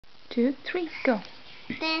2, 3, go.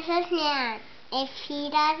 This is man. If he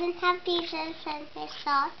doesn't have Jesus in his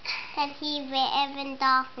heart, then he lives in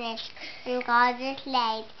darkness, and God is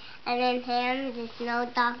light, and in him there's no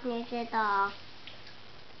darkness at all.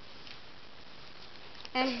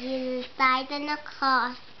 And Jesus died on the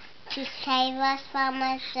cross to save us from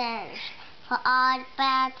our sins, for all the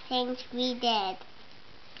bad things we did.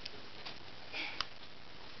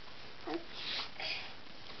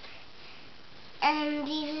 And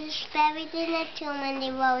Jesus is buried in a tomb, and they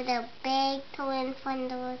wrote a big tomb in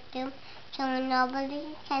front of the tomb, so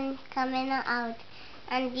nobody can come in or out.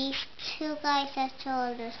 And these two guys are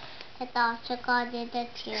soldiers that also guarded the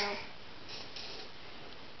tomb.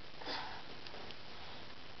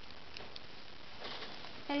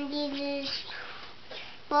 And Jesus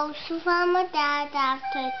rose from the dead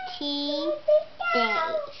after 3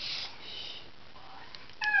 days.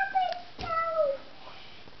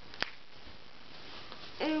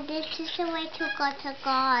 And this is the way to go to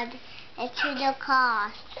God, and to the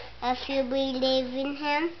cross. If you believe in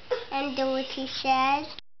Him and do what He says,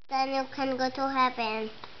 then you can go to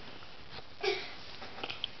heaven.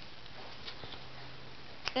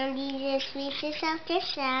 And Jesus reaches out the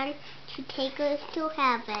sun to take us to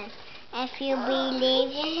heaven. If you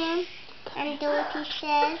believe in Him and do what He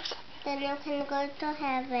says, then you can go to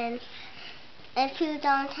heaven. If you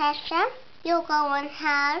don't have Him, you'll go in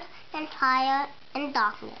hell and fire and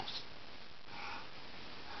darkness.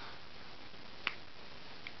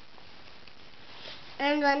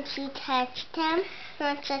 And once you text Him, He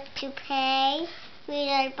wants us to pray, read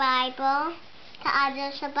our Bible, tell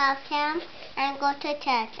others about Him, and go to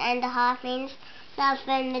church. And the heart means love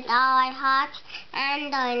Him with all our hearts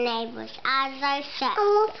and our neighbors as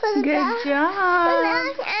ourselves. Good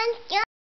job.